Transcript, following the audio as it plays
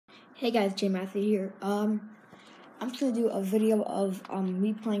Hey guys, Jay Matthew here. I'm just gonna do a video of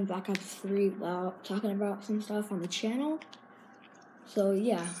me playing Black Ops 3 while talking about some stuff on the channel. So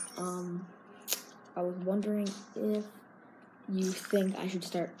yeah, I was wondering if you think I should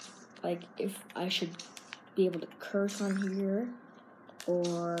start, like, if I should be able to curse on here,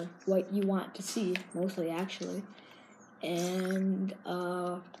 or what you want to see, mostly actually. And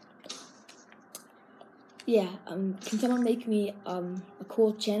yeah, can someone make me a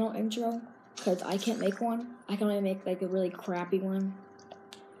cool channel intro? Because I can't make one. I can only make like a really crappy one.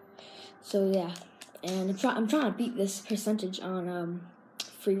 So yeah, and I'm trying to beat this percentage on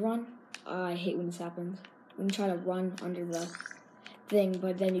free run. I hate when this happens. When you try to run under the thing,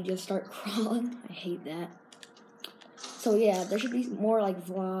 but then you just start crawling. I hate that. So yeah, there should be more like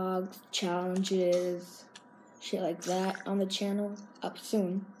vlogs, challenges, shit like that on the channel up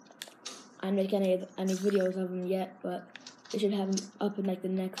soon. I didn't make any videos of them yet, but they should have them up in like the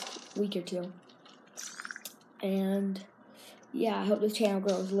next week or two. And yeah, I hope this channel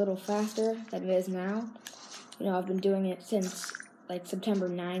grows a little faster than it is now. You know, I've been doing it since like September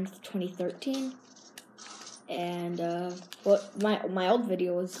 9th, 2013. And my old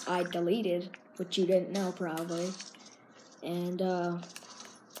videos I deleted, which you didn't know probably. And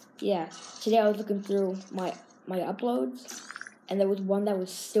yeah, today I was looking through my uploads, and there was one that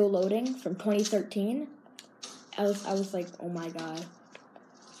was still loading from 2013. I was like, oh my god.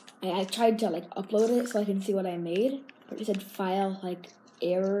 I tried to like upload it so I can see what I made, but it said file like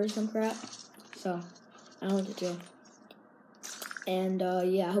error or some crap. So I don't know what to do. And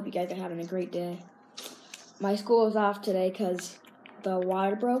yeah, I hope you guys are having a great day. My school was off today because the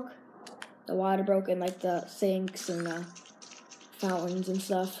water broke. The water broke in like the sinks and the fountains and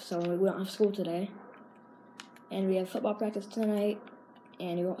stuff, so we don't have school today. And we have football practice tonight,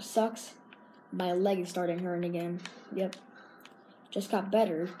 and you know what sucks? My leg is starting hurting again. Yep. Just got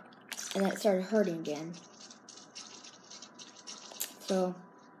better, and then it started hurting again. So,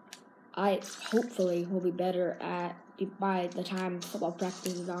 I hopefully will be better by the time football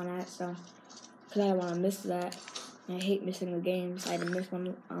practice is on at, so, because I don't want to miss that. I hate missing the games. I had to miss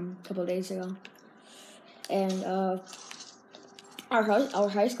one a couple of days ago. And, our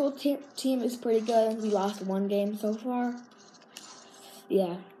high school team is pretty good. We lost one game so far.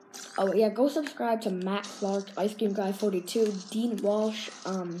 Yeah. Oh yeah, go subscribe to Matt Clark, Ice Cream Guy 42, Dean Walsh.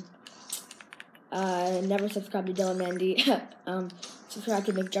 Never subscribe to Dylan Mandy. Subscribe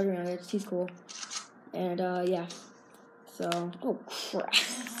to McJuggernuggets. He's cool. And yeah. So, oh crap.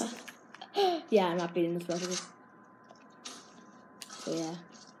 Yeah, I'm not beating this record. So yeah.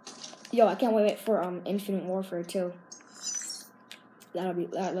 Yo, I can't wait for Infinite Warfare 2.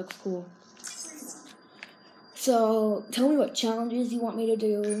 That looks cool. So tell me what challenges you want me to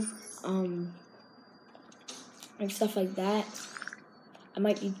do, and stuff like that. I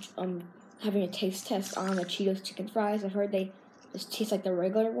might be having a taste test on the Cheetos chicken fries. I've heard they just taste like the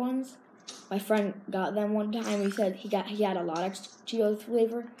regular ones. My friend got them one time. He said he had a lot of Cheetos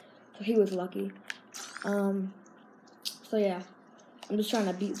flavor, so he was lucky. So yeah, I'm just trying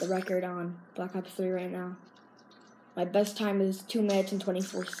to beat the record on Black Ops 3 right now. My best time is 2 minutes and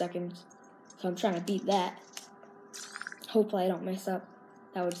 24 seconds, so I'm trying to beat that. Hopefully I don't mess up.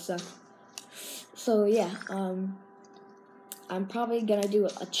 That would suck. So yeah, I'm probably gonna do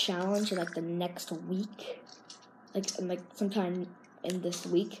a challenge in like the next week, like sometime in this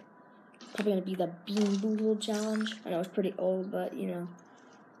week. Probably gonna be the Bean Boozled challenge. I know it's pretty old, but you know,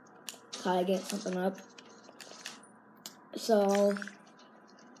 gotta get something up. So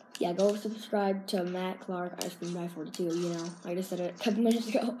yeah, go subscribe to Matt Clark, Ice Cream Guy 42. You know, I just said it a couple minutes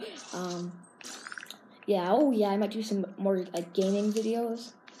ago. Yeah, oh yeah, I might do some more like gaming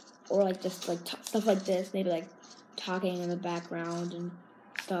videos, or like just like stuff like this, maybe like talking in the background and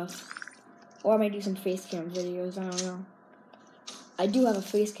stuff. Or I might do some face cam videos, I don't know. I do have a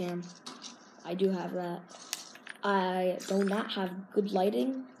face cam. I do have that. I do not have good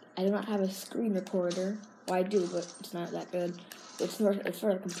lighting. I do not have a screen recorder. Well, I do, but it's not that good. It's for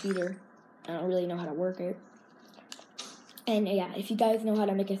the computer. I don't really know how to work it. And yeah, if you guys know how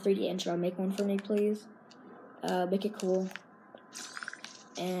to make a 3D intro, make one for me, please. Make it cool.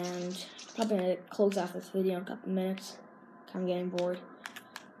 And probably gonna close off this video in a couple minutes. I'm getting bored.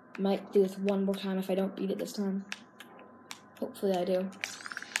 Might do this one more time if I don't beat it this time. Hopefully I do.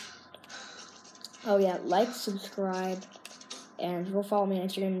 Oh yeah, like, subscribe, and go follow me on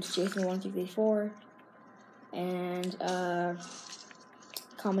Instagram. It's Jason1234. And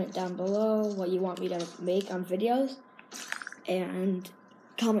comment down below what you want me to make on videos. And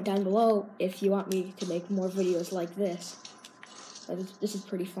comment down below if you want me to make more videos like this. This is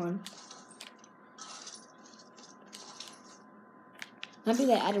pretty fun. Happy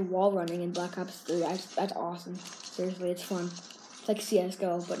they added wall running in Black Ops 3. That's awesome. Seriously, it's fun. It's like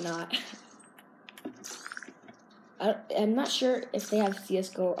CSGO, but not. I'm not sure if they have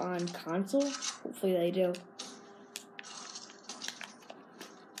CSGO on console. Hopefully they do.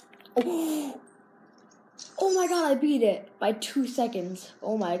 Oh! Oh my god, I beat it by 2 seconds.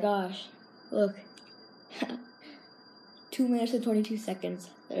 Oh my gosh. Look. 2 minutes and 22 seconds.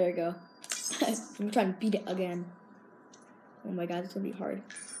 There we go. I'm trying to beat it again. Oh my god, it's gonna be hard.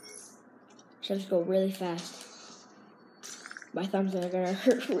 Should I just go really fast? My thumbs are gonna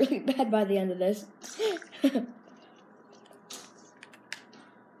hurt really bad by the end of this.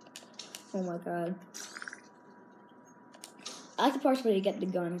 Oh my god. I like the parts where you get the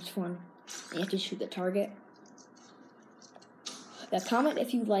gun, it's fun. You have to shoot the target. Now comment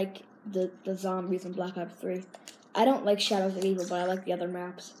if you like the zombies in Black Ops 3. I don't like Shadows of Evil, but I like the other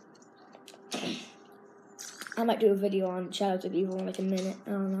maps. I might do a video on Shadows of Evil in like a minute.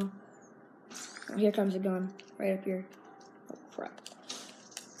 I don't know. Oh, here comes a gun. Right up here. Oh, crap.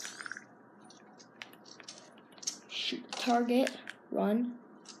 Shoot the target. Run.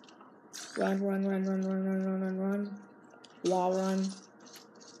 Run, run, run, run, run, run, run, run, run. Wall run.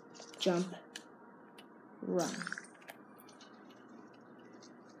 Jump. Run.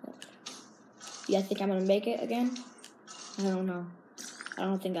 Yeah, I think I'm gonna make it again. I don't know. I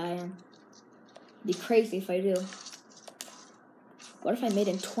don't think I am. It'd be crazy if I do. What if I made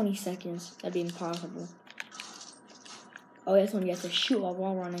it in 20 seconds? That'd be impossible. Oh, this one you have to shoot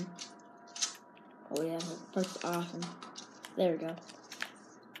while running. Oh yeah, that's awesome. There we go.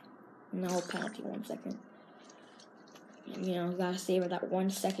 No penalty, 1 second. You know, gotta savor that 1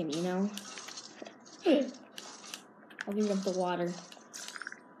 second, you know? I'll give them the water.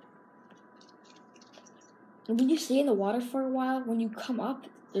 And when you stay in the water for a while, when you come up,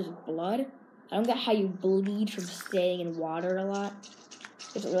 there's blood. I don't get how you bleed from staying in water a lot.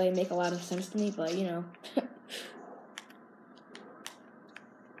 Doesn't really make a lot of sense to me, but you know.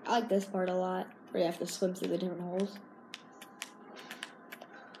 I like this part a lot, where you have to swim through the different holes.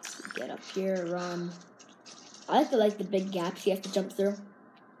 Get up here, run. I like the big gaps you have to jump through.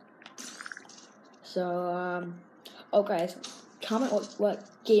 So, oh guys, comment what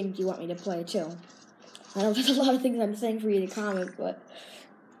game do you want me to play too. I know there's a lot of things I'm saying for you to comment, but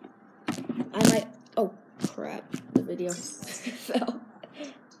I might, oh crap, the video fell.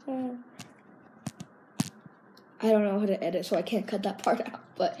 I don't know how to edit, so I can't cut that part out,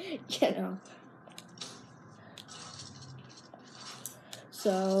 but you know.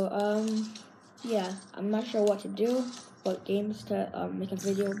 So, yeah, I'm not sure what to do, what games to make a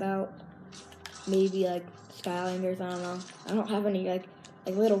video about. Maybe like Skylanders, I don't know. I don't have any like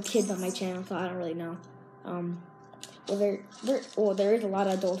little kids on my channel, so I don't really know. Well, there is a lot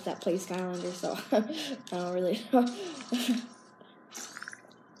of adults that play Skylanders, so I don't really know.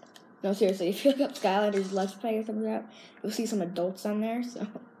 No, seriously, if you look up Skylanders Let's Play or something like that, you'll see some adults on there, so.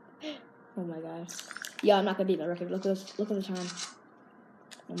 Oh my god. Yeah, I'm not gonna beat the record. Look at this. Look at the time.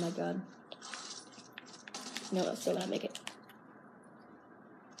 Oh my god. No, that's still gonna make it.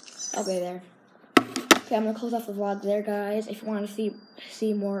 Okay, there. Okay, I'm gonna close off the vlog there, guys. If you want to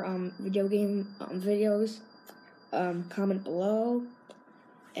see more video game videos, comment below.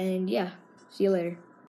 And yeah, see you later.